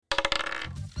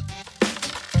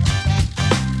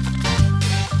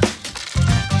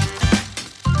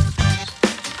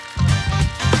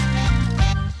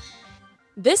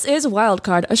This is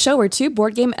Wildcard, a show where two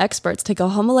board game experts take a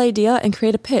humble idea and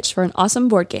create a pitch for an awesome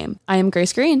board game. I am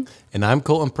Grace Green. And I'm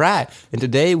Colton Pratt. And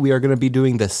today we are going to be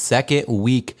doing the second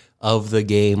week of the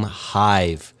game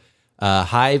Hive.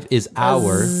 Hive is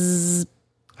our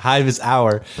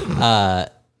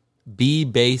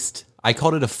bee-based. I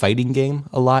called it a fighting game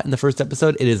a lot in the first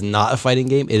episode. It is not a fighting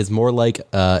game. It is more like,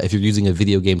 if you're using a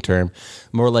video game term,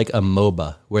 more like a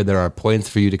MOBA, where there are points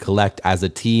for you to collect as a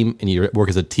team, and you work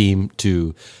as a team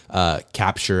to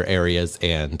capture areas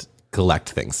and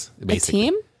collect things. Basically. A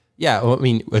team? Yeah, well, I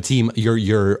mean, a team.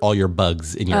 Your all your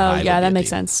bugs in your hive. Oh, yeah, that makes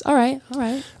sense. All right.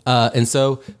 And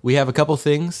so we have a couple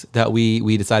things that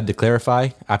we decided to clarify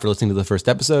after listening to the first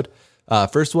episode.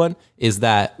 First one is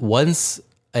that once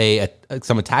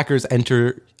some attackers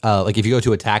enter, like if you go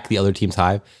to attack the other team's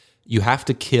hive, you have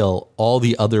to kill all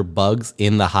the other bugs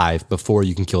in the hive before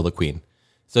you can kill the queen.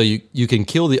 So you can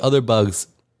kill the other bugs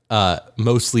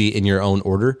mostly in your own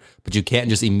order, but you can't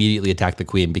just immediately attack the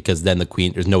queen because then the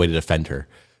queen, there's no way to defend her.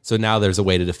 So now there's a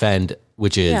way to defend,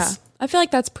 which is... Yeah, I feel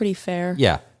like that's pretty fair.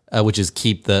 Yeah, which is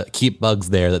keep bugs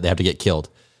there that they have to get killed.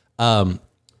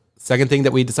 Second thing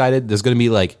that we decided, there's going to be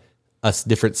like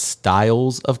different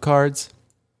styles of cards.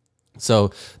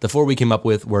 So the four we came up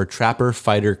with were Trapper,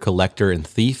 Fighter, Collector, and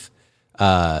Thief.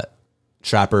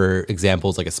 Trapper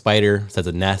examples like a spider sets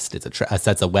a nest,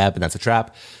 sets a web, and that's a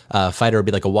trap. Fighter would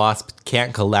be like a wasp,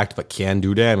 can't collect but can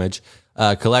do damage.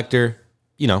 Collector,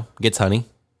 gets honey.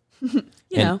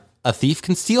 A thief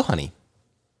can steal honey.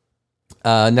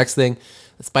 Next thing,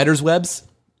 spider's webs.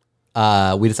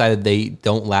 We decided they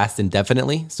don't last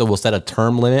indefinitely, so we'll set a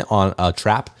term limit on a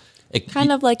trap.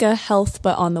 Kind of like a health,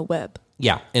 but on the web.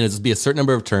 Yeah, and it'll be a certain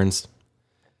number of turns,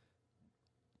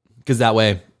 because that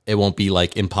way it won't be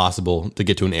like impossible to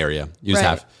get to an area. You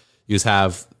just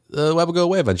have the web will go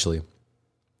away eventually.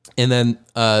 And then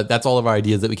that's all of our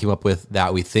ideas that we came up with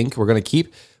that we think we're going to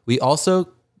keep. We also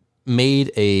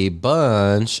made a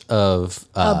bunch of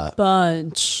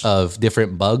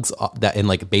different bugs that in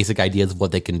like basic ideas of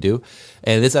what they can do.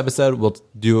 And this episode we'll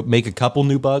make a couple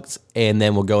new bugs, and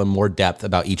then we'll go in more depth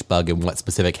about each bug and what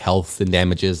specific health and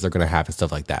damages they're going to have and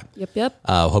stuff like that. Yep.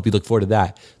 Hope you look forward to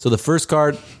that. So the first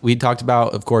card we talked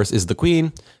about, of course, is the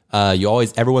queen.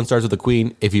 Everyone starts with the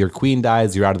queen. If your queen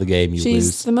dies, you're out of the game. You lose.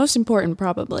 She's the most important,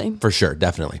 probably. For sure,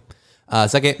 definitely.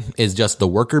 Second is just the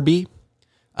worker bee.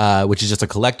 Which is just a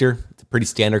collector. It's a pretty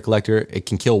standard collector. It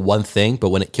can kill one thing, but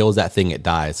when it kills that thing, it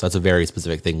dies. So that's a very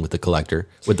specific thing with the collector,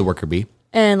 with the worker bee.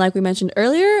 And like we mentioned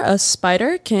earlier, a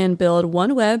spider can build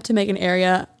one web to make an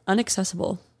area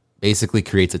inaccessible. Basically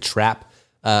creates a trap.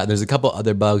 There's a couple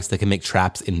other bugs that can make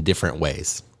traps in different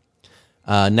ways.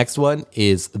 Next one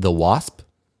is the wasp.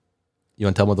 You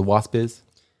want to tell them what the wasp is?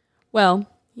 Well,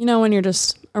 when you're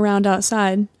just around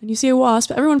outside and you see a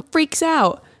wasp, everyone freaks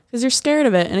out, because you're scared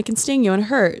of it and it can sting you and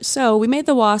hurt. So we made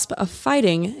the wasp a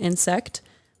fighting insect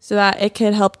so that it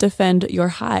could help defend your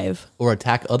hive. Or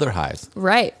attack other hives.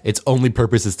 Right. Its only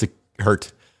purpose is to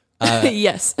hurt.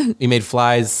 Yes. We made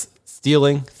flies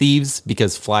stealing, thieves,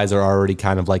 because flies are already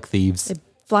kind of like thieves. They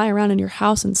fly around in your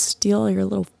house and steal your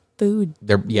little food.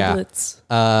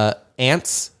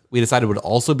 Ants, we decided would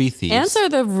also be thieves. Ants are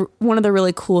one of the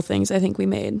really cool things I think we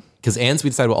made. Because ants, we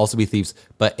decided, will also be thieves,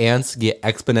 but ants get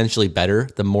exponentially better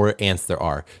the more ants there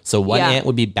are. So one ant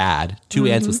would be bad, 2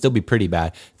 ants would still be pretty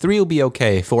bad, 3 will be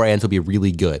okay, 4 ants will be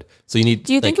really good. So you need.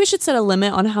 Do you think we should set a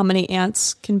limit on how many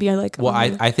ants can be like? Well,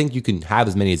 I think you can have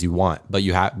as many as you want, but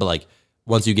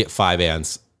once you get 5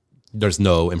 ants, there's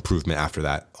no improvement after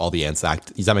that. All the ants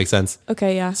act. Does that make sense?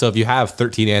 Okay, yeah. So if you have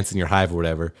 13 ants in your hive or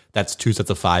whatever, that's 2 sets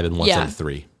of 5 and 1 set of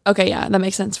 3. Okay, yeah, that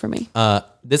makes sense for me.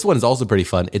 This one is also pretty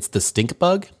fun. It's the stink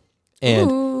bug.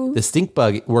 And the stink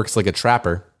bug works like a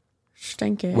trapper.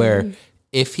 Stinky. Where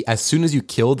as soon as you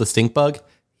kill the stink bug,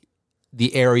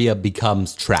 the area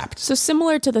becomes trapped. So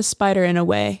similar to the spider in a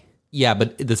way. Yeah,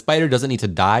 but the spider doesn't need to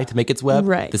die to make its web.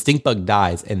 Right. The stink bug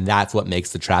dies, and that's what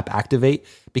makes the trap activate,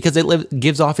 because it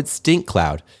gives off its stink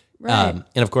cloud. Right.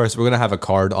 And of course, we're going to have a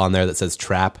card on there that says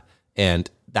trap, and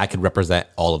that could represent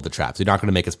all of the traps. You're not going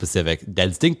to make a specific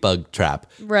dead stink bug trap.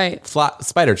 Right.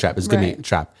 Spider trap is going to be a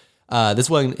trap. This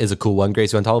one is a cool one.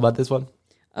 Grace, you want to tell about this one?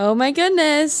 Oh my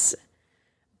goodness.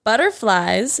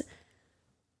 Butterflies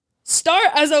start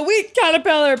as a weak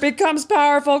caterpillar, becomes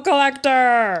powerful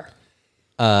collector.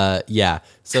 Yeah.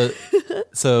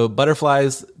 So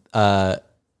butterflies, we thought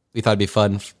it'd be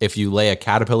fun if you lay a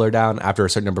caterpillar down after a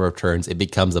certain number of turns, it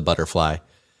becomes a butterfly.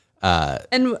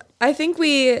 And I think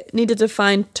we need to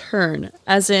define turn,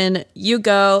 as in you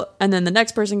go and then the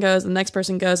next person goes, and the next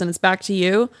person goes, and it's back to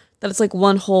you. That it's like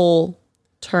one whole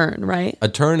turn, right? A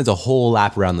turn is a whole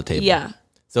lap around the table. Yeah.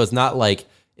 So it's not like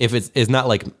if it's not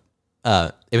like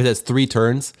if it has 3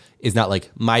 turns, it's not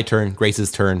like my turn,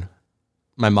 Grace's turn,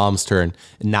 my mom's turn,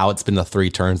 and now it's been the 3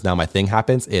 turns. Now my thing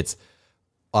happens. It's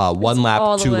 1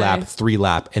 lap, 2 lap, 3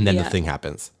 lap, and then the thing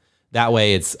happens. That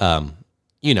way, it's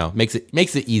makes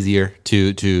it easier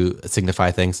to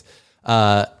signify things.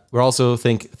 We're also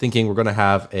thinking we're going to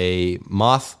have a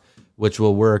moth, which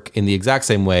will work in the exact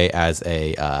same way as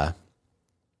a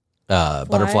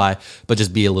butterfly, but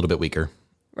just be a little bit weaker.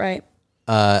 Right.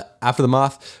 After the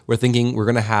moth, we're thinking we're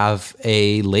going to have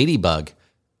a ladybug.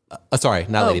 Sorry,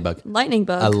 not ladybug. Lightning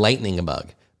bug. A lightning bug.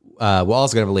 We're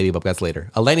also going to have a ladybug. That's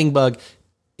later. A lightning bug.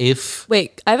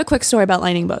 Wait, I have a quick story about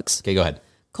lightning bugs. Okay, go ahead.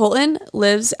 Colton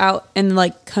lives out in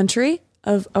like country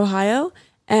of Ohio,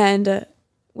 and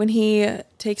when he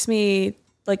takes me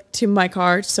like to my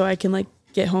car so I can like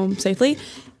get home safely,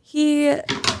 he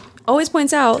always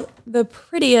points out the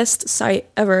prettiest sight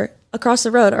ever. Across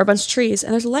the road are a bunch of trees,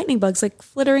 and there's lightning bugs like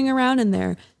flittering around in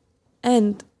there,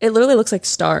 and it literally looks like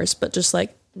stars, but just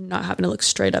like not having to look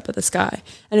straight up at the sky,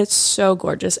 and it's so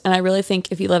gorgeous. And I really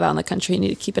think if you live out in the country, you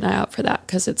need to keep an eye out for that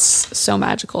because it's so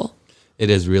magical. It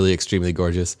is really extremely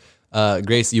gorgeous.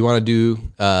 Grace, you want to do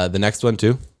the next one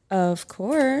too? Of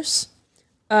course.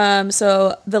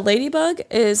 So the ladybug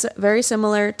is very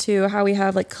similar to how we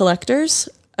have like collectors,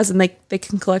 as in they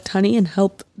can collect honey and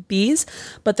help bees,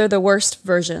 but they're the worst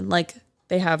version. Like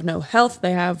they have no health,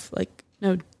 they have like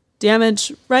no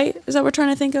damage, right? Is that what we're trying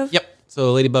to think of? Yep. So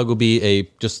a ladybug will be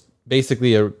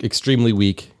basically a extremely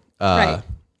weak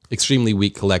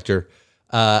collector.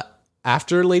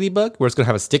 After ladybug, we're just gonna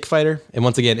have a stick fighter, and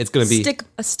once again, it's gonna be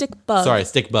a stick bug. Sorry,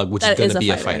 stick bug, which is gonna be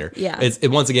a fighter. Yeah.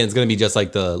 Once again, it's gonna be just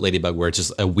like the ladybug, where it's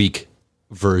just a weak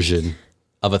version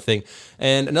of a thing.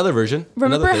 And another version.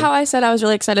 Remember how I said I was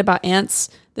really excited about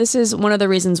ants? This is one of the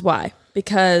reasons why,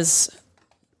 because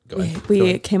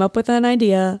we came up with an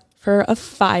idea for a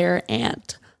fire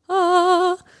ant.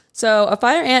 So a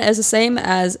fire ant is the same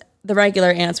as the regular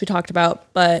ants we talked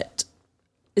about, but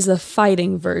is the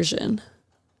fighting version,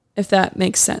 if that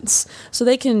makes sense. So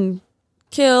they can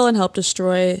kill and help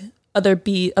destroy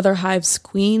other hives'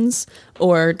 queens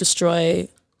or destroy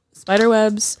spider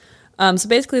webs. So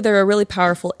basically they're a really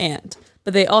powerful ant,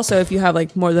 but they also, if you have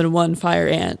like more than one fire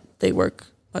ant, they work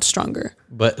much stronger.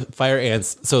 But fire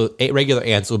ants, so regular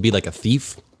ants will be like a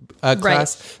thief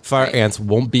class. Fire ants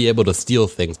won't be able to steal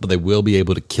things, but they will be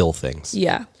able to kill things.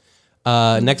 Yeah.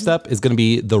 Next up is going to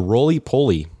be the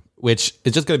roly-poly, which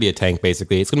is just going to be a tank,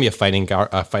 basically. It's going to be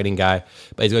a fighting guy,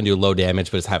 but he's going to do low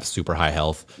damage, but just have super high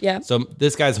health. Yeah. So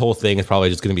this guy's whole thing is probably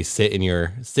just going to be sit in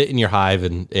your hive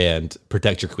and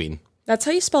protect your queen. That's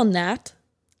how you spell gnat?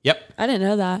 Yep. I didn't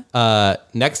know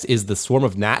that. Next is the swarm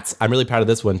of gnats. I'm really proud of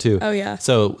this one too. Oh yeah.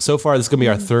 So far this is going to be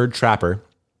our third trapper.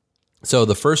 So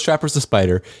the first trapper is the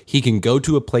spider. He can go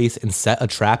to a place and set a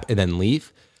trap and then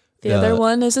leave. The other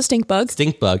one is a stink bug.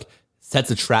 Stink bug sets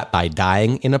a trap by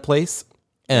dying in a place.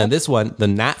 And this one, the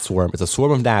gnat swarm, is a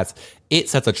swarm of gnats. It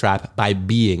sets a trap by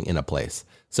being in a place.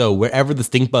 So wherever the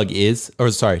stink bug is,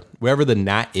 wherever the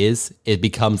gnat is, it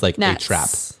becomes like a trap.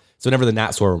 So whenever the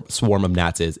gnat swarm of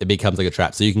gnats is, it becomes like a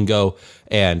trap. So you can go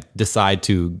and decide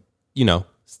to,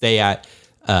 stay at,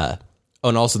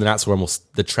 and also the gnat swarm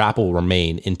the trap will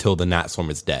remain until the gnat swarm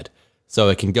is dead. So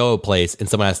it can go a place and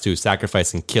someone has to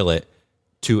sacrifice and kill it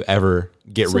to ever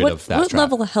get rid of that trap. What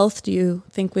level of health do you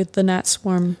think with the gnat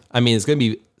swarm? I mean, it's going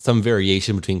to be some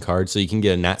variation between cards. So you can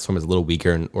get a gnat swarm that's a little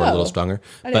weaker or a little stronger.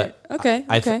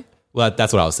 Okay. Well,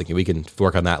 that's what I was thinking. We can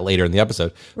work on that later in the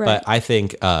episode. Right. But I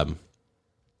think... it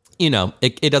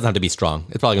doesn't have to be strong.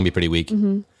 It's probably going to be pretty weak.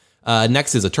 Mm-hmm.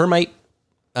 Next is a termite.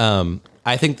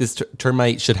 I think this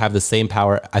termite should have the same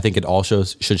power. I think it also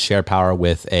should share power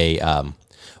with a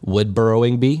wood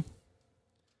burrowing bee.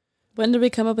 When did we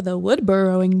come up with a wood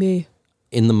burrowing bee?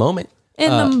 In the moment.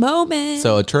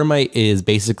 So a termite is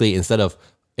basically, instead of,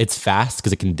 it's fast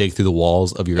because it can dig through the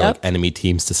walls of your enemy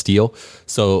teams to steal.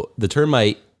 So the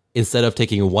termite, instead of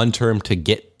taking one turn to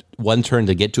get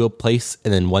to a place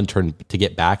and then one turn to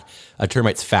get back, a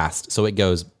termite's fast. So it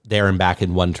goes there and back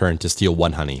in one turn to steal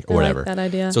one honey or whatever. Like that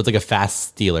idea. So it's like a fast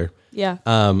stealer. Yeah.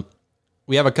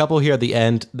 We have a couple here at the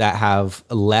end that have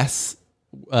less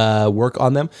work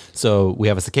on them. So we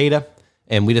have a cicada,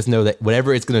 and we just know that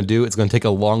whatever it's going to do, it's going to take a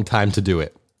long time to do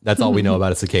it. That's all we know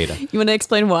about a cicada. You want to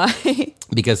explain why?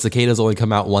 Because cicadas only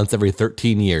come out once every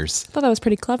 13 years. I thought that was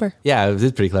pretty clever. Yeah, it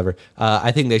is pretty clever.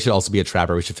 I think they should also be a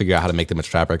trapper. We should figure out how to make them a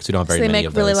trapper because we don't have very many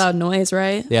of those. They make really loud noise,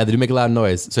 right? Yeah, they do make a loud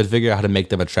noise. So to figure out how to make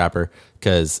them a trapper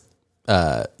because,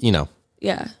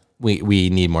 Yeah. we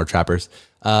need more trappers.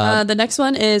 The next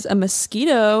one is a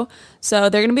mosquito. So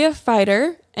they're going to be a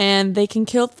fighter, and they can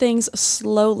kill things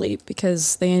slowly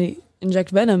because they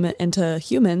inject venom into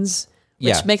humans,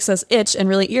 which makes us itch and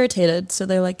really irritated. So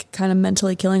they're like kind of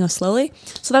mentally killing us slowly.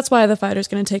 So that's why the fighter's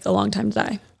going to take a long time to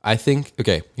die. I think,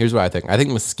 okay, here's what I think. I think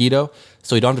mosquito,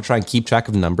 so you don't have to try and keep track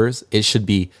of numbers. It should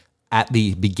be at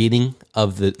the beginning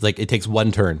of the, like it takes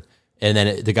one turn. And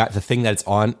then the thing that it's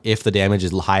on, if the damage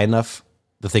is high enough,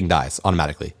 the thing dies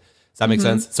automatically. Does that make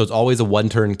sense? So it's always a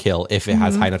 1-turn kill if it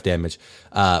has high enough damage.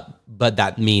 But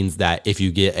that means that if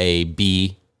you get a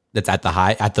bee that's at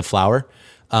the flower,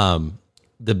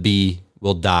 the bee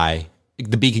will die.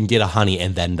 The bee can get a honey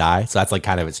and then die. So that's like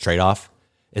kind of its trade-off.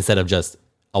 Instead of just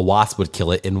a wasp would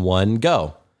kill it in one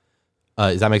go.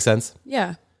 Does that make sense?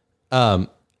 Yeah. And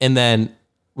then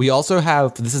we also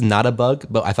have, this is not a bug,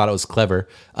 but I thought it was clever.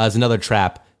 It's another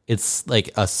trap. It's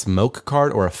like a smoke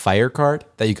card or a fire card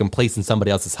that you can place in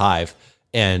somebody else's hive.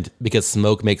 And because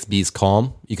smoke makes bees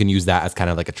calm, you can use that as kind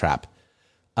of like a trap.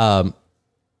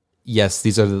 Yes,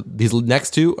 these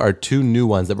next two are two new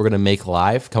ones that we're going to make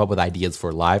live, come up with ideas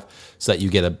for live so that you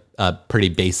get a pretty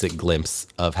basic glimpse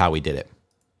of how we did it.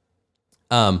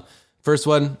 First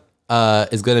one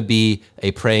is going to be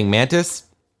a praying mantis.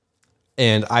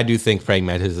 And I do think praying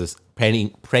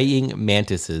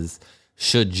mantises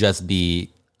should just be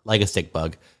like a stick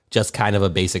bug, just kind of a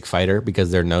basic fighter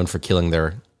because they're known for killing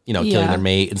their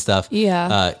mate and stuff.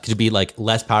 Yeah. Could be like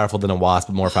less powerful than a wasp,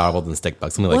 but more powerful than stick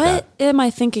bug, something like that. What am I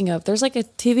thinking of? There's like a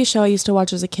TV show I used to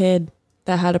watch as a kid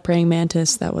that had a praying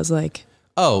mantis that was like...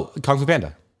 Oh, Kung Fu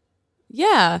Panda.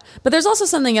 Yeah, but there's also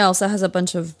something else that has a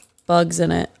bunch of bugs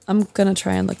in it. I'm going to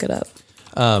try and look it up.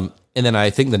 And then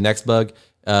I think the next bug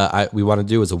we want to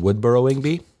do is a wood burrowing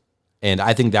bee. And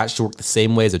I think that should work the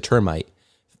same way as a termite.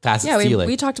 Fast at stealing.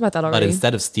 We talked about that already. But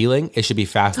instead of stealing, it should be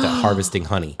fast at harvesting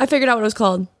honey. I figured out what it was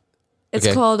called.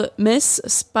 It's called Miss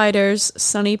Spider's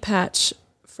Sunny Patch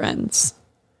Friends.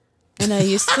 And I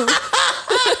used to...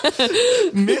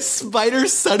 Miss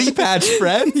Spider's Sunny Patch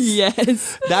Friends?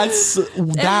 Yes.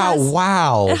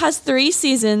 Wow. It has 3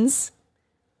 seasons.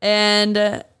 And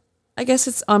I guess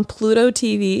it's on Pluto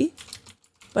TV.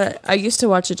 But I used to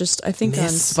watch it I think on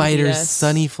Miss Spider's CBS.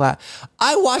 Sunny Flat.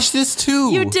 I watched this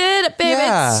too. You did, babe.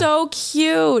 Yeah. It's so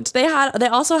cute. They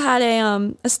also had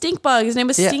a stink bug. His name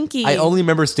was Stinky. I only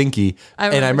remember Stinky. I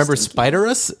remember Stinky.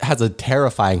 Spiderus has a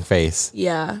terrifying face.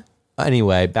 Yeah.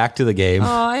 Anyway, back to the game. Oh,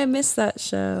 I missed that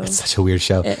show. It's such a weird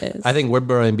show. It is. I think wood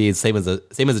burrowing bee is same as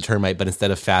a termite, but instead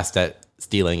of fast at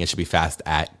stealing, it should be fast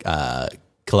at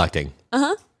collecting.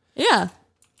 Yeah.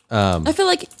 I feel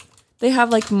like they have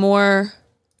like more...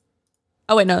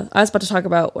 Oh, wait, no. I was about to talk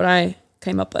about what I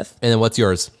came up with. And then what's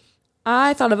yours?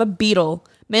 I thought of a beetle,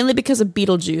 mainly because of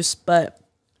Beetlejuice, but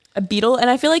a beetle. And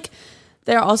I feel like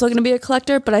they're also going to be a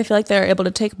collector, but I feel like they're able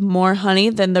to take more honey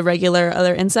than the regular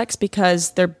other insects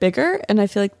because they're bigger, and I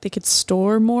feel like they could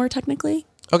store more technically.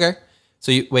 Okay.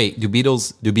 So do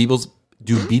beetles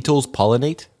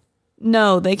pollinate?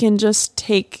 No, they can just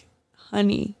take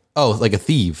honey. Oh, like a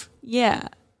thief. Yeah.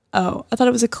 Oh, I thought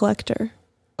it was a collector.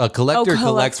 A collector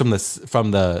collects from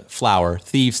the flower.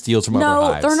 Thief steals from other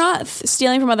hives. No, they're not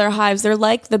stealing from other hives. They're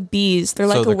like the bees. They're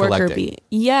like a worker collecting. bee.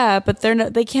 Yeah, but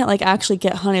they can't like actually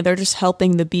get honey. They're just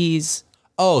helping the bees.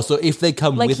 Oh, so if they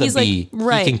come with a bee,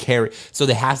 right. he can carry. So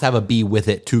they have to have a bee with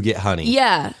it to get honey.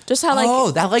 Yeah, just how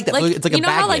like I like that. It's like a baggage. You know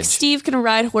how like Steve can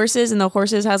ride horses and the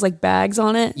horses has like bags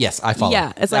on it. Yes, I follow.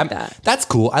 Yeah, it's like that. That's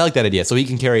cool. I like that idea. So he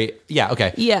can carry. Yeah.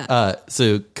 Okay. Yeah.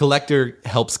 So collector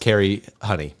helps carry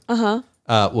honey.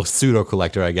 Well, pseudo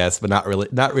collector, I guess, but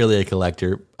not really a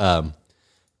collector.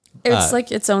 It's like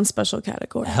its own special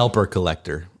category. Helper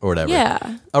collector or whatever.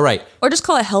 Yeah. All right. Or just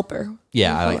call it helper.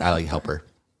 Yeah, I like helper.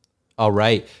 All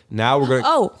right. Now we're going to...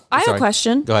 Oh, I have a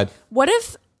question. Go ahead. What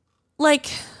if, like,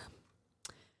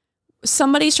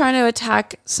 somebody's trying to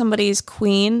attack somebody's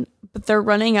queen, but they're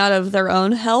running out of their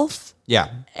own health?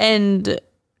 Yeah. And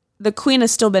the queen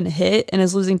has still been hit and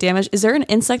is losing damage. Is there an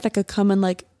insect that could come and,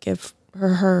 like, give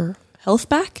her health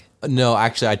back? No,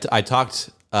 actually, I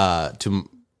talked I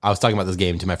was talking about this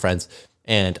game to my friends,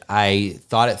 and I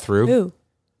thought it through. Ooh.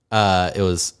 It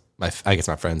was my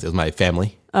friends. It was my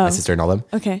family, my sister and all them.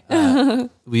 Okay.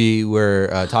 We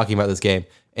were talking about this game,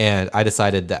 and I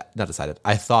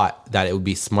thought that it would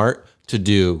be smart to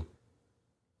do,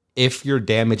 if your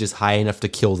damage is high enough to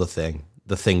kill the thing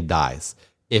dies.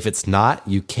 If it's not,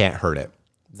 you can't hurt it.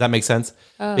 Does that make sense?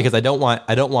 Because I don't want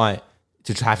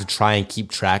to have to try and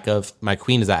keep track of, my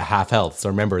queen is at half health. So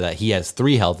remember that he has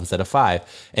 3 health instead of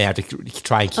 5, and I have to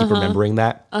try and keep remembering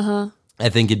that. I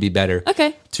think it'd be better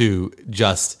to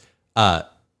just, so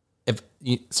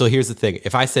here's the thing.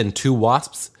 If I send 2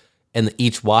 wasps and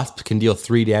each wasp can deal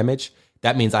 3 damage,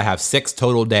 that means I have 6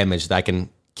 total damage that I can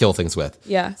kill things with.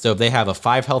 Yeah. So if they have a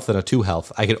 5 health and a 2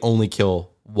 health, I can only kill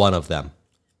one of them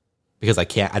because I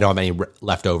don't have any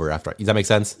left over after. Does that make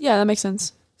sense? Yeah, that makes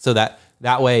sense. So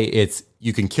that way it's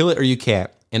you can kill it or you can't,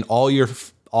 and all your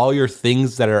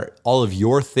things all of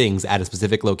your things at a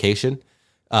specific location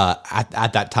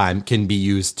at that time can be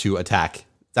used to attack.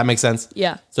 Does that make sense?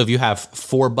 Yeah. So if you have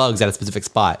 4 bugs at a specific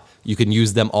spot, you can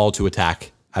use them all to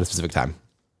attack at a specific time.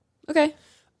 Okay.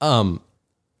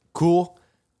 Cool.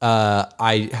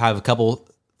 I have a couple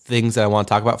things that I want to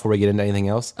talk about before we get into anything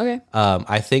else. Okay.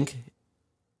 I think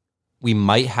we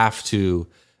might have to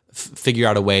figure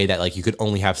out a way that like you could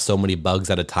only have so many bugs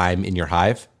at a time in your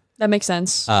hive. That makes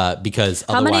sense. Because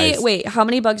otherwise, how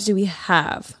many bugs do we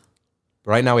have?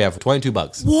 right now we have 22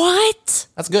 bugs. What?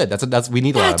 That's good. We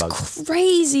need a lot of bugs. That's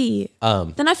crazy.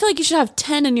 Then I feel like you should have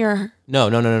 10 in your No.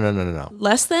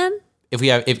 less than?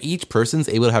 If each person's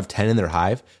able to have 10 in their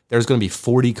hive, there's going to be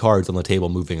 40 cards on the table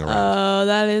moving around. Oh,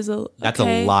 That's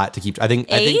a lot to keep. I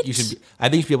think you should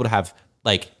be able to have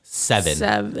like 7.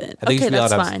 7. I think you should be able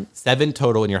that's to have fine. 7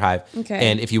 total in your hive.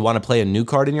 Okay. And if you want to play a new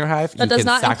card in your hive, That you does can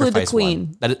not include the sacrifice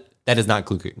queen. one. That does not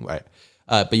include queen, right?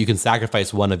 But you can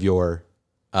sacrifice one of your.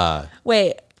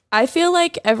 Wait, I feel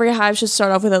like every hive should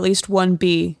start off with at least one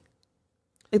bee.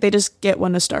 Like they just get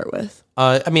one to start with.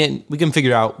 I mean, we can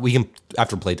figure out. We can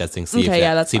after playtesting see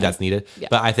if that's needed. Yeah.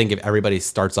 But I think if everybody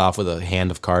starts off with a hand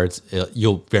of cards,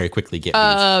 you'll very quickly get.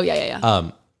 Oh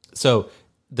yeah. So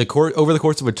over the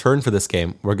course of a turn for this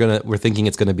game, we're thinking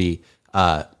it's gonna be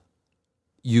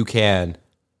you can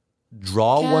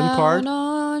draw one card. Count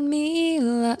on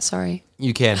me. Sorry.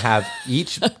 You can have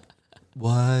each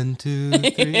 1, 2,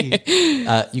 3.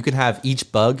 You can have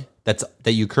each bug that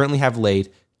you currently have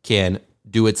laid can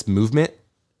do its movement.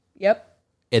 Yep.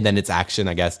 And then its action,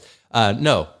 I guess.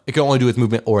 No, it can only do its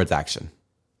movement or its action.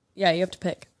 Yeah, you have to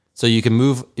pick. So you can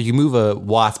move a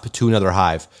wasp to another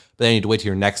hive, but then you need to wait till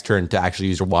your next turn to actually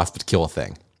use your wasp to kill a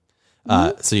thing.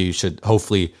 So you should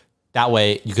hopefully that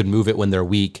way you can move it when they're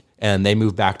weak and they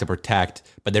move back to protect,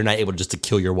 but they're not able just to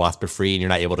kill your wasp for free, and you're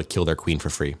not able to kill their queen for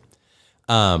free.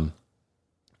 And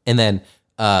then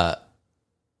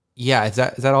is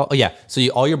that all? Oh yeah. So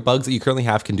all your bugs that you currently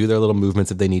have can do their little movements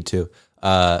if they need to.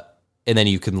 And then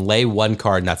you can lay one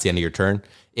card, and that's the end of your turn.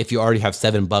 If you already have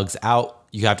 7 bugs out,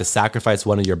 you have to sacrifice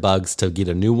one of your bugs to get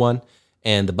a new one.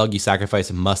 And the bug you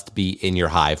sacrifice must be in your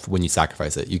hive when you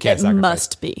sacrifice it. You can't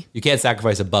You can't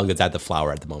sacrifice a bug that's at the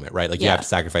flower at the moment, right? Like you have to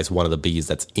sacrifice one of the bees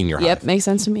that's in your hive. Yep, makes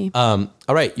sense to me. All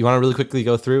right, you want to really quickly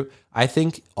go through? I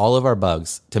think all of our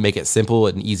bugs, to make it simple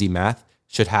and easy math,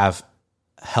 should have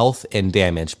health and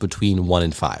damage between 1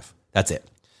 and 5. That's it.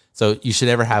 So you should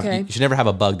never have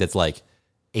a bug that's like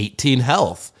 18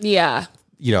 health. Yeah.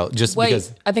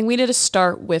 Because I think we need to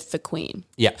start with the queen.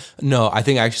 Yeah. No, I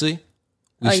think actually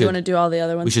you want to do all the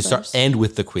other ones? We should end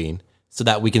with the queen so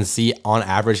that we can see on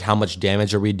average how much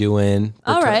damage are we doing.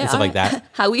 All right. And stuff like that.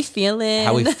 How we feeling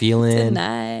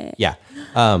tonight. Yeah.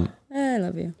 I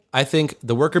love you. I think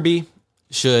the worker bee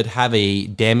should have a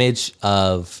damage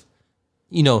of,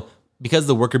 because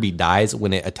the worker bee dies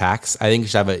when it attacks, I think it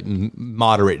should have a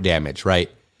moderate damage,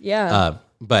 right? Yeah.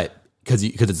 But because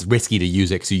it's risky to use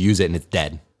it, because you use it and it's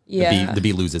dead. Yeah. The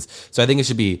bee loses. So I think it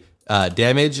should be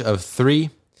damage of 3.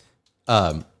 Is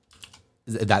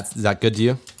that good to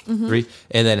you? Mm-hmm. 3,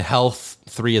 and then health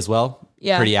 3 as well.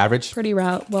 Yeah. Pretty average. Pretty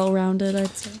well-rounded, I'd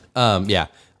say. Yeah.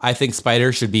 I think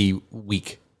spider should be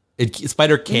weak.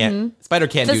 Spider can't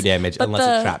do damage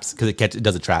unless it traps, because it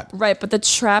does a trap. Right, but the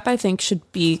trap I think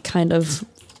should be kind of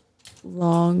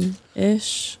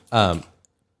long-ish.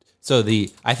 So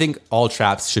I think all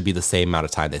traps should be the same amount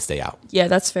of time they stay out. Yeah,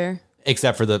 that's fair.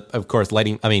 Except for of course,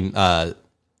 lighting. I mean,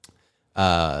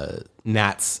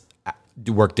 gnats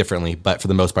do work differently, but for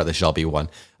the most part, they should all be 1.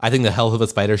 I think the health of a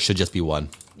spider should just be 1.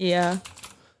 Yeah.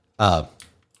 And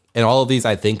all of these,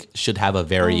 I think, should have a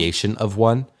variation of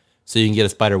 1. So you can get a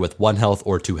spider with 1 health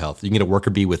or 2 health. You can get a worker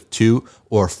bee with 2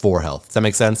 or 4 health. Does that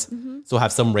make sense? Mm-hmm. So we'll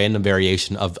have some random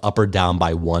variation of up or down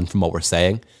by 1 from what we're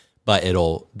saying, but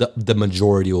the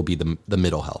majority will be the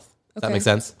middle health. Does that make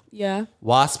sense? Yeah.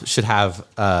 Wasp should have,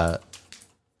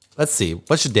 let's see,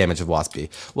 what should damage of wasp be?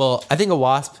 Well, I think a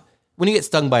wasp, when you get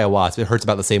stung by a wasp, it hurts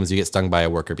about the same as you get stung by a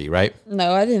worker bee, right?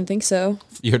 No, I didn't think so.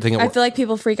 You're thinking. I feel like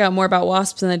people freak out more about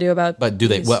wasps than they do about. But do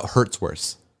they? What hurts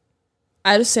worse?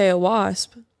 I just say a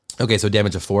wasp. Okay, so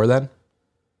damage of 4 then.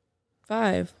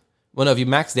 5. Well, no, if you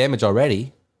max damage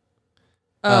already.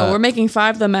 Oh, we're making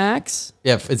 5 the max.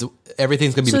 Yeah,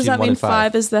 everything's gonna be between 1 and 5. Does that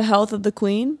mean 5 is the health of the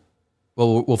queen?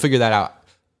 Well, we'll figure that out.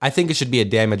 I think it should be a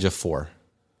damage of 4.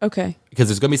 Okay. Because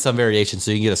there's gonna be some variation, so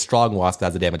you can get a strong wasp that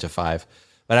has a damage of 5.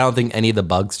 But I don't think any of the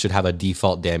bugs should have a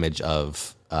default damage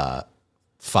of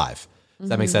 5. Does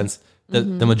that make sense?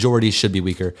 The majority should be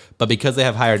weaker, but because they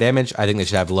have higher damage, I think they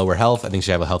should have lower health. I think they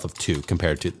should have a health of 2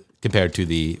 compared to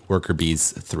the worker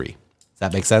bees 3. Does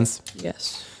that make sense?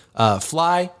 Yes.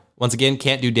 Fly, once again,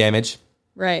 can't do damage.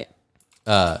 Right.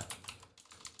 No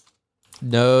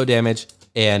damage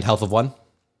and health of 1.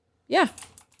 Yeah.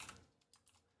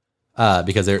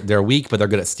 Because they're weak, but they're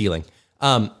good at stealing.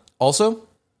 Also,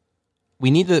 we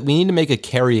need to make a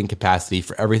carrying capacity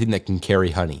for everything that can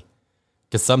carry honey,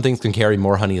 because some things can carry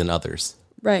more honey than others.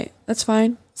 Right. That's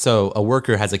fine. So a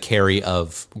worker has a carry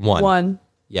of 1. 1.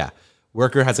 Yeah,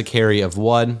 worker has a carry of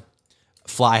 1.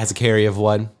 Fly has a carry of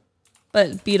 1.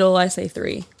 But beetle, I say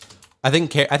 3. I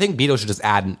think beetle should just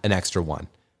add an extra 1.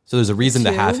 So there's a reason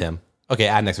to 2? have him. Okay,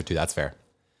 add an extra 2. That's fair.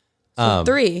 So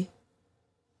 3.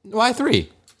 Why 3?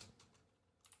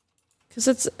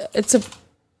 Because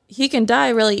he can die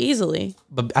really easily.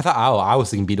 But I was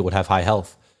thinking beetle would have high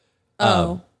health.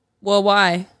 Oh. Well,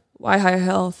 why? Why higher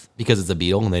health? Because it's a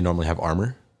beetle and they normally have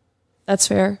armor. That's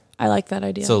fair. I like that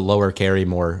idea. So lower carry,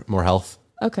 more health.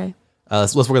 Okay.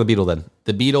 Let's work on the beetle then.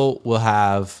 The beetle will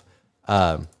have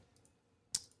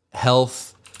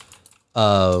health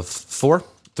of 4,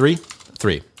 3.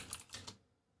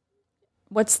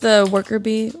 What's the worker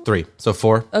bee? 3. So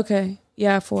 4. Okay.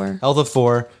 Yeah, 4. Health of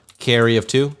 4, carry of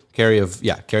 2, carry of 2.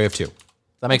 Does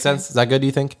that make sense? Is that good, do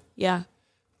you think? Yeah.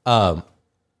 And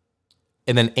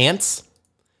then ants.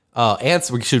 Ants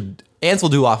will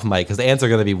do off mic because the ants are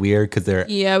going to be weird because they're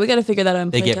Yeah, we got to figure that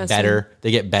out. they get better.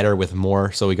 They get better with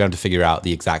more, so we got to figure out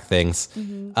the exact things.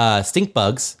 Stink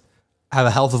bugs have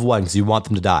a health of 1 because you want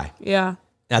them to die. Yeah.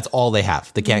 That's all they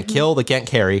have. They can't kill. They can't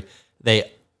carry.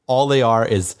 All they are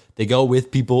is they go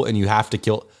with people and you have to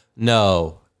kill.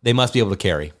 No, they must be able to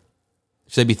carry.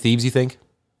 Should they be thieves, you think?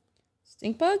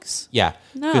 Stink bugs? Yeah.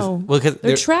 No. Because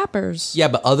they're trappers. Yeah,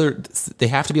 but they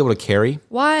have to be able to carry.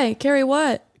 Why? Carry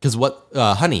what? Because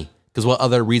honey. Because what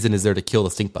other reason is there to kill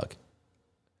the stink bug?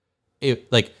 You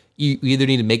either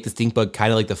need to make the stink bug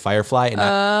kind of like the firefly and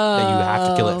that you have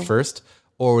to kill it first,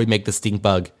 or we make the stink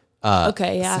bug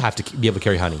Okay, yeah. have to be able to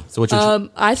carry honey. So which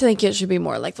I think it should be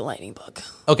more like the lightning bug.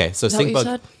 okay, so that stink what you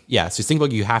bug. said? Yeah, so stink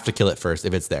bug you have to kill it first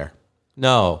if it's there.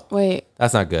 No, Wait,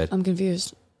 that's not good. I'm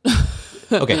confused.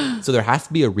 Okay, so there has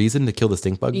to be a reason to kill the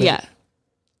stink bug. Maybe? Yeah.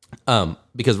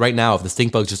 Because right now, if the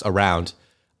stink bug's just around,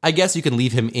 I guess you can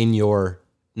leave him in your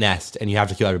nest, and you have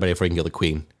to kill everybody before you can kill the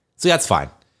queen. So that's fine.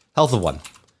 Health of 1.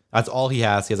 That's all he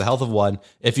has. He has a health of 1.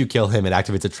 If you kill him, it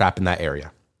activates a trap in that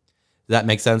area. Does that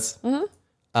make sense?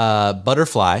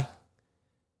 Butterfly.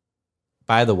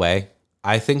 By the way,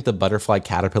 I think the butterfly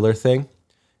caterpillar thing,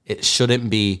 it shouldn't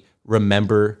be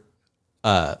remember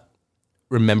how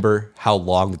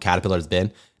long the caterpillar has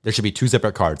been. There should be 2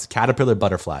 separate cards. Caterpillar,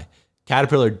 butterfly.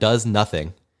 Caterpillar does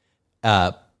nothing.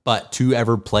 But to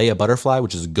ever play a butterfly,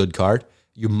 which is a good card,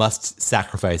 you must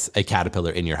sacrifice a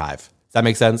caterpillar in your hive. Does that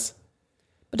make sense?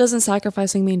 But doesn't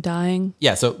sacrificing mean dying?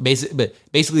 Yeah, so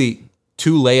basically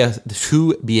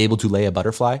to be able to lay a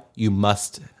butterfly, you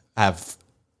must have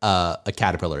a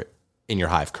caterpillar in your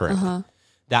hive currently.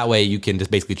 That way you can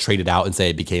just basically trade it out and say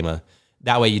it became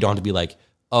that way you don't have to be like,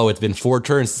 oh, it's been 4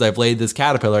 turns since I've laid this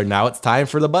caterpillar. Now it's time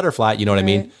for the butterfly. You know what I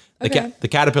mean? Okay. The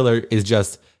caterpillar is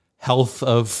just health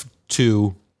of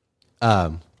 2.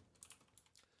 Does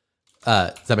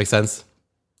that make sense?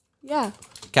 Yeah.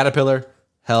 Caterpillar,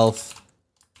 health,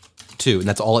 2, and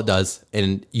that's all it does.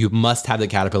 And you must have the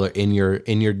caterpillar in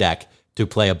your deck to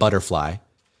play a butterfly,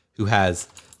 who has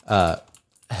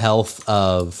health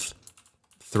of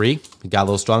 3. You got a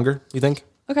little stronger, you think?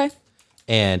 Okay.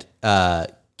 And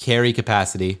carry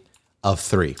capacity of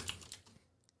 3. Does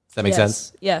that make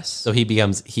sense? Yes. So he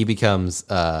becomes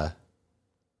a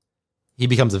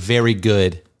very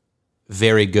good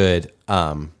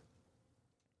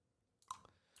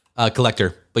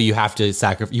collector, but you have to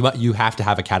sacrifice. You have to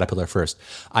have a caterpillar first.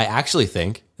 I actually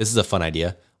think this is a fun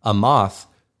idea. A moth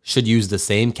should use the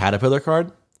same caterpillar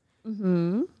card,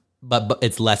 but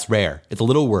it's less rare. It's a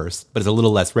little worse, but it's a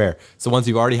little less rare. So once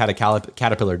you've already had a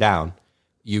caterpillar down,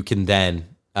 you can then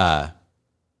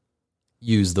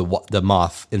use the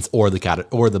moth or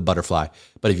the butterfly.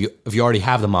 But if you already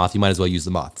have the moth, you might as well use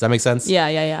the moth. Does that make sense?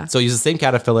 Yeah. So use the same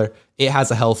caterpillar. It has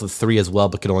a health of 3 as well,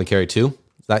 but can only carry 2.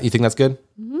 You think that's good?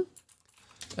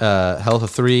 Health of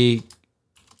 3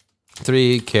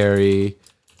 carry,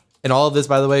 and all of this,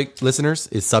 by the way, listeners,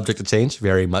 is subject to change.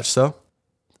 Very much so.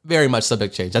 Very much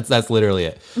subject to change. That's literally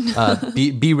it.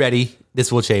 Be ready. This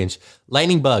will change.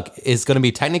 Lightning bug is going to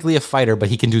be technically a fighter, but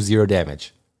he can do 0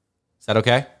 damage. Is that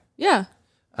okay? Yeah.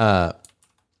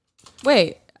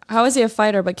 Wait, how is he a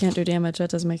fighter but can't do damage? That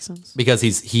doesn't make sense. Because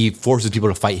he forces people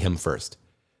to fight him first.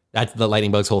 That's the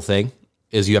lightning bug's whole thing.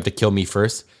 is you have to kill me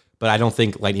first. But I don't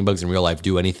think lightning bugs in real life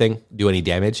do any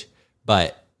damage.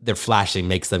 But their flashing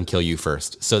makes them kill you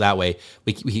first. So that way,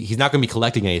 he's not going to be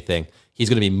collecting anything. He's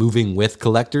going to be moving with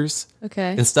collectors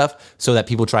and stuff, so that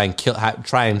people try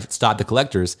and stop the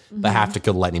collectors, but have to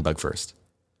kill the lightning bug first.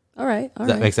 All right. Does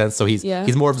that make sense? So he's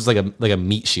more of just like a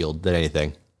meat shield than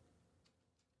anything.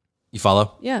 You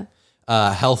follow? Yeah.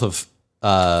 Health of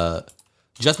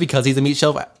just because he's a meat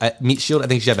shield, I think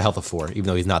he should have a health of 4, even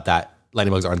though he's not that.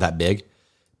 Lightning bugs aren't that big,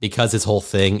 because his whole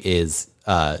thing is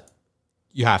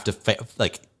you have to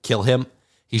kill him.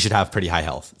 He should have pretty high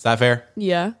health. Is that fair?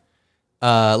 Yeah.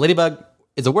 Ladybug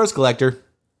is a worse collector.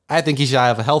 I think he should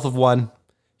have a health of 1,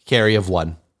 carry of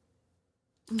 1.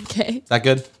 Okay. Is that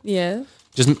good? Yeah.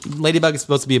 Just Ladybug is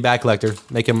supposed to be a bad collector.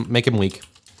 Make him weak.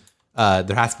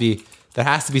 There has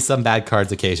to be some bad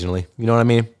cards occasionally. You know what I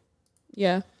mean?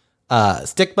 Yeah.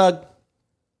 Stickbug.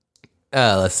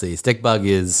 Let's see. Stickbug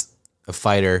is a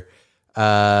fighter.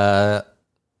 Gonna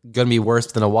be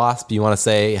worse than a wasp. You want to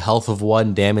say health of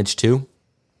 1, damage 2?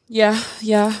 Yeah.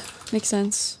 Makes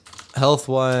sense. Health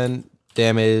 1,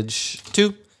 damage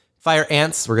 2. Fire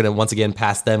ants. We're gonna once again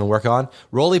pass them and work on.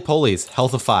 Roly polies.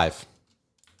 Health of 5.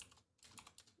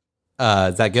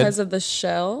 Is that good? Because of the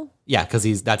shell? Yeah,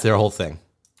 because that's their whole thing.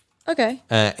 Okay.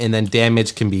 And then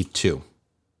damage can be 2.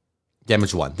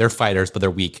 Damage 1. They're fighters, but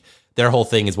they're weak. Their whole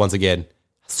thing is, once again,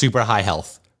 super high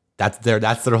health. That's their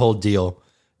whole deal.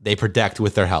 They protect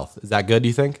with their health. Is that good, do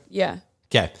you think? Yeah.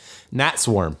 Okay. Gnat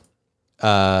swarm.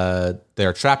 They're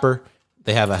a trapper.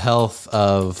 They have a health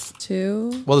of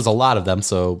 2. Well, there's a lot of them,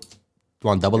 so you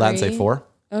want to double that and say 4?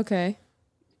 Okay.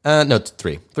 No,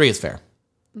 3. 3 is fair.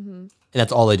 And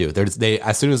that's all they do. They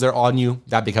as soon as they're on you,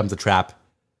 that becomes a trap.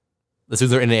 As soon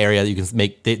as they're in an area, you can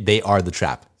make they are the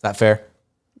trap. Is that fair?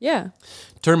 Yeah.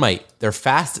 Termite. They're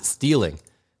fast stealing,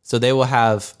 so they will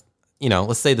have,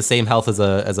 let's say the same health as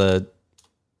a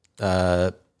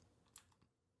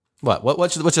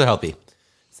what should their health be?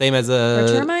 Same as a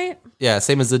termite? Yeah,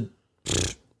 same as a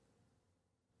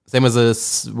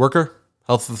worker.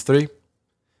 Health of 3.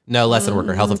 No, less than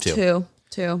worker. Health of 2.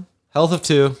 2. Health of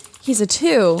 2. He's a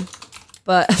 2,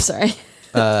 but I'm sorry.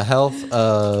 Health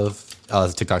of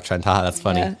it's a TikTok trend. Haha, that's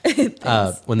funny.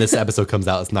 Yeah. When this episode comes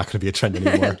out, it's not going to be a trend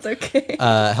anymore. It's okay.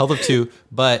 Health of 2,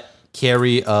 but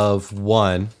carry of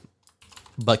 1,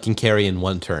 but can carry in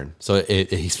 1 turn. So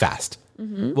he's fast.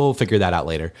 We'll figure that out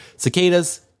later.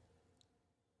 Cicadas.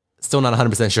 Still not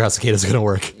 100% sure how cicadas are going to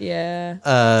work.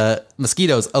 Yeah.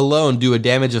 Mosquitoes alone do a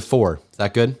damage of 4. Is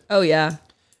that good? Oh, yeah.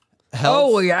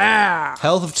 Health, yeah.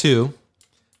 Health of 2,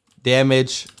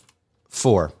 damage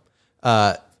 4.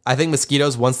 I think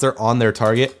mosquitoes, once they're on their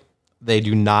target, they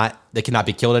cannot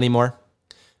be killed anymore.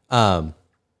 And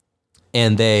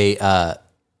they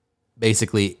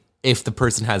basically, if the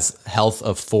person has health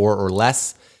of 4 or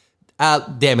less,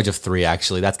 damage of 3,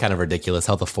 actually. That's kind of ridiculous.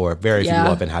 Health of 4. Very few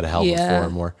weapon had a health of 4 or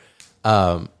more.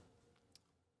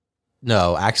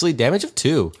 No, actually, damage of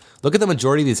 2. Look at the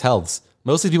majority of these healths.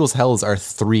 Most of these people's healths are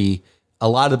 3. A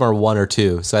lot of them are 1 or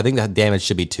 2. So I think that damage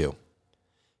should be 2.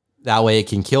 That way it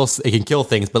can kill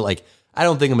things, but I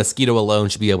don't think a mosquito alone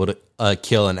should be able to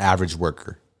kill an average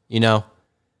worker.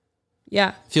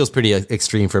 Yeah. Feels pretty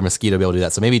extreme for a mosquito to be able to do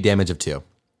that. So maybe damage of 2.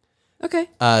 Okay.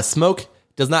 Smoke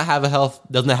does not have a health,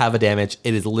 doesn't have a damage.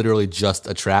 It is literally just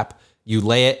a trap. You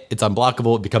lay it, it's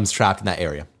unblockable, it becomes trapped in that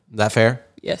area. Is that fair?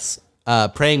 Yes.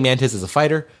 Praying mantis is a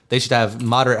fighter. They should have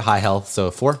moderate high health,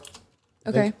 so 4.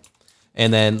 Okay.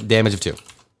 And then damage of 2.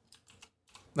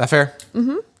 That fair?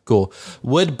 Mm-hmm. Cool.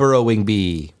 Wood burrowing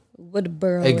bee.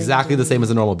 Exactly the same as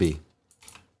a normal bee.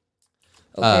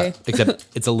 Okay. Except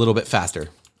it's a little bit faster.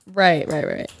 Right.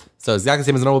 So exactly the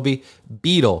same as a normal bee.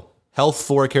 Beetle. Health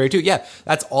 4, carry 2. Yeah,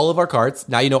 that's all of our cards.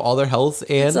 Now you know all their healths.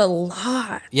 And that's a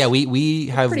lot. Yeah, we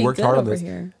have worked hard on this.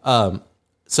 Here.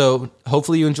 So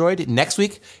hopefully you enjoyed. Next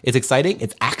week, it's exciting.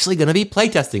 It's actually going to be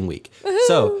playtesting week. Woohoo!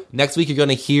 So next week, you're going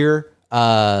to hear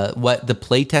what the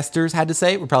playtesters had to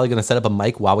say. We're probably going to set up a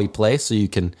mic while we play so you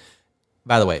can...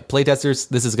 By the way, playtesters,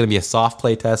 this is going to be a soft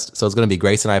playtest. So it's going to be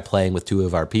Grace and I playing with 2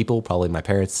 of our people, probably my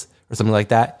parents or something like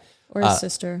that. Or his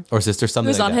sister. Or sister, something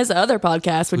Who's like on that. his other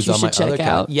podcast, which you should check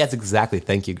out. Yes, exactly.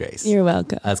 Thank you, Grace. You're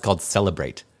welcome. It's called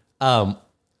Celebrate.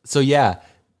 So yeah,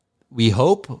 we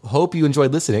hope you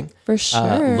enjoyed listening. For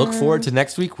sure. Look forward to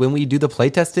next week when we do the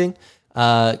playtesting.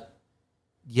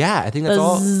 Yeah, I think that's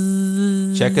all.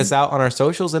 Check us out on our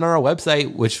socials and on our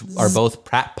website, which are both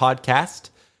Pratt Podcast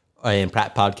and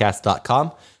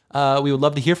prattpodcast.com. We would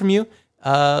love to hear from you.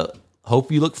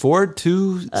 Hope you look forward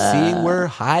to seeing where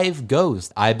Hive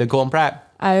goes. I've been Colton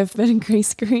Pratt. I've been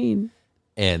Grace Green.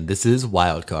 And this is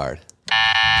Wildcard.